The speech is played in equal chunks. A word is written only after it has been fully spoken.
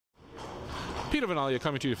Peter Vanalia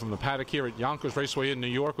coming to you from the paddock here at Yonkers Raceway in New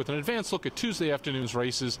York with an advanced look at Tuesday afternoon's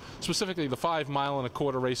races, specifically the 5 mile and a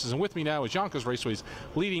quarter races. And with me now is Yonkers Raceway's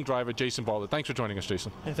leading driver, Jason Bartlett. Thanks for joining us,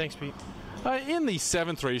 Jason. Hey, thanks, Pete. In the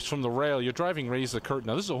 7th race from the rail, you're driving Raise the Curtain.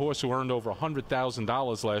 Now, this is a horse who earned over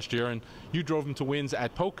 $100,000 last year, and you drove him to wins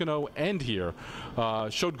at Pocono and here.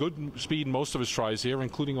 Showed good speed in most of his tries here,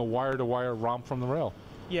 including a wire-to-wire romp from the rail.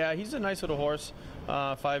 Yeah, he's a nice little horse.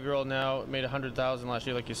 5-year-old now, made $100,000 last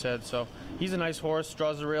year, like you said. So he's a nice horse.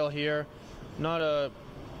 Draws the rail here. Not a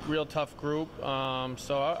real tough group.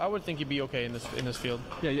 So I would think he'd be okay in this field.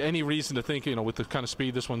 Yeah. Any reason to think, with the kind of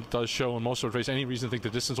speed this one does show in most of the races, any reason to think the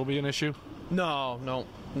distance will be an issue? No.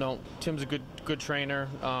 Tim's a good trainer.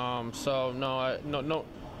 So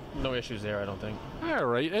no issues there, I don't think. All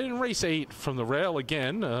right, and in race 8 from the rail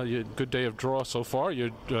again, good day of draw so far.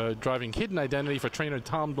 You're driving Hidden Identity for trainer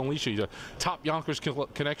Tom Malici, the top Yonkers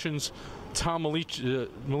connections, Tom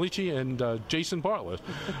Malici and Jason Bartlett.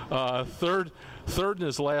 Third in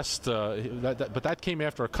his last, but that came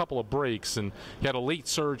after a couple of breaks, and he had a late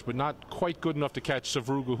surge, but not quite good enough to catch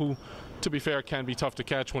Savruga, who, to be fair, can be tough to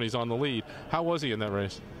catch when he's on the lead. How was he in that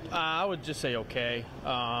race? I would just say okay.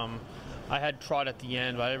 I had trot at the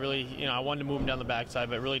end, but I really, I wanted to move him down the backside,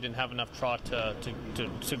 but really didn't have enough trot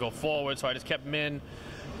to go forward, so I just kept him in.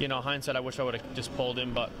 Hindsight, I wish I would have just pulled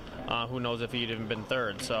him, but who knows if he'd even been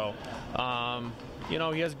third. So, he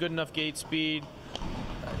has good enough gate speed.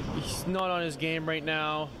 He's not on his game right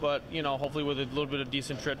now, but, hopefully with a little bit of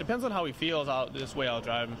decent trip. Depends on how he feels. This way I'll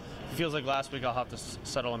drive him. If he feels like last week, I'll have to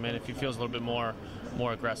settle him in. If he feels a little bit more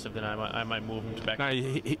aggressive, then I might move him to back.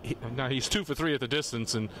 Now he's 2 for 3 at the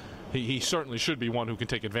distance, and he certainly should be one who can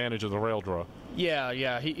take advantage of the rail draw.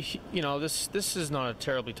 Yeah. This is not a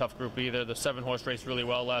terribly tough group either. The 7-horse raced really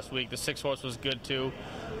well last week. The 6-horse was good too,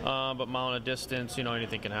 but mile and a distance,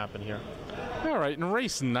 anything can happen here. All right, in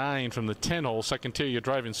race 9 from the 10-hole second tier, you're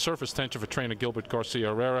driving Surface Tension for trainer Gilbert Garcia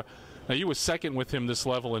Herrera. Now, you were second with him this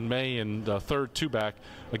level in May, and third two-back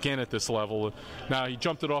again at this level. Now, he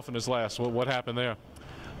jumped it off in his last. What happened there?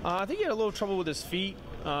 I think he had a little trouble with his feet.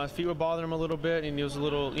 His feet were bothering him a little bit, and he was a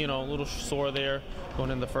little sore there going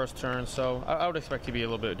in the first turn. So I would expect to be a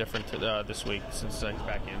little bit different this week since he's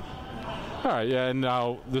back in. All right, yeah, and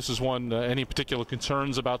now this is one. Any particular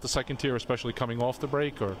concerns about the second tier, especially coming off the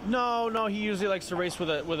break, or? No. He usually likes to race with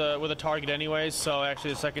a target, anyways. So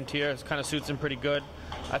actually, the second tier kind of suits him pretty good.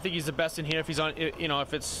 I think he's the best in here if he's on.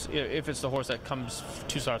 If it's the horse that comes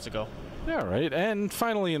 2 starts ago. All right, and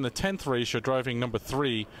finally in the 10th race, you're driving number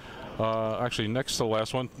 3. Actually, next to the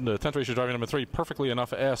last one, the 10th race, you're driving number 3, Perfectly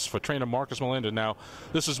Enough S for trainer Marcus Melinda. Now,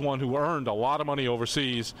 this is one who earned a lot of money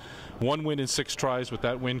overseas. 1 win in 6 tries, with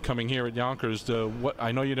that win coming here at Yonkers.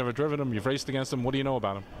 I know you've never driven him. You've raced against him. What do you know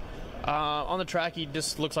about him? On the track, he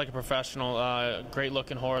just looks like a professional.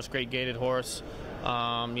 Great-looking horse, great gated horse.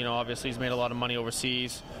 Obviously he's made a lot of money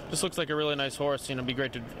overseas. Just looks like a really nice horse. It'd be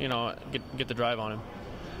great to get the drive on him.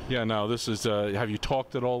 Yeah, now this is. Have you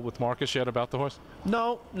talked at all with Marcus yet about the horse?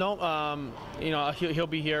 No. He'll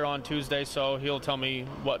be here on Tuesday, so he'll tell me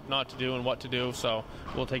what not to do and what to do. So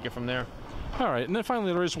we'll take it from there. All right, and then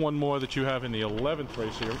finally there is one more that you have in the 11th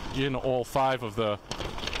race here. In all 5 of the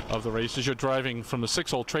races, you're driving from the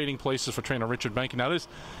 6-hole Trading Places for trainer Richard Benkin. Now, there's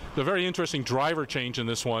a very interesting driver change in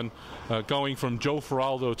this one, going from Joe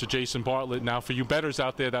Feraldo to Jason Bartlett. Now, for you bettors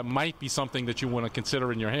out there, that might be something that you want to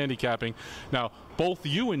consider in your handicapping. Now, both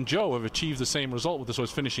you and Joe have achieved the same result with this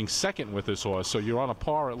horse, finishing second with this horse, so you're on a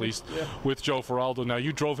par at least with Joe Feraldo. Now,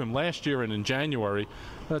 you drove him last year and in January.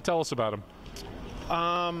 Tell us about him.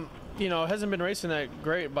 Hasn't been racing that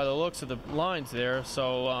great by the looks of the lines there,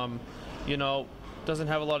 so doesn't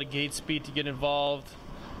have a lot of gate speed to get involved.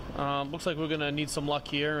 Looks like we're going to need some luck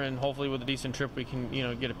here, and hopefully with a decent trip we can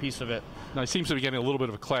get a piece of it. Now, he seems to be getting a little bit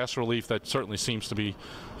of a class relief. That certainly seems to be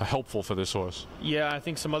helpful for this horse. Yeah, I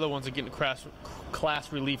think some other ones are getting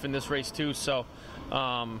class relief in this race too, so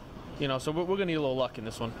so we're going to need a little luck in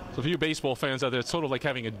this one. So for you baseball fans out there, it's sort of like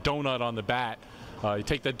having a donut on the bat. You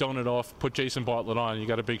take that donut off, put Jason Bartlett on, you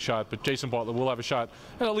got a big shot. But Jason Bartlett will have a shot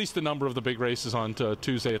at least a number of the big races on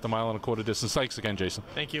Tuesday at the mile and a quarter distance. Thanks again, Jason.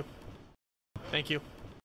 Thank you.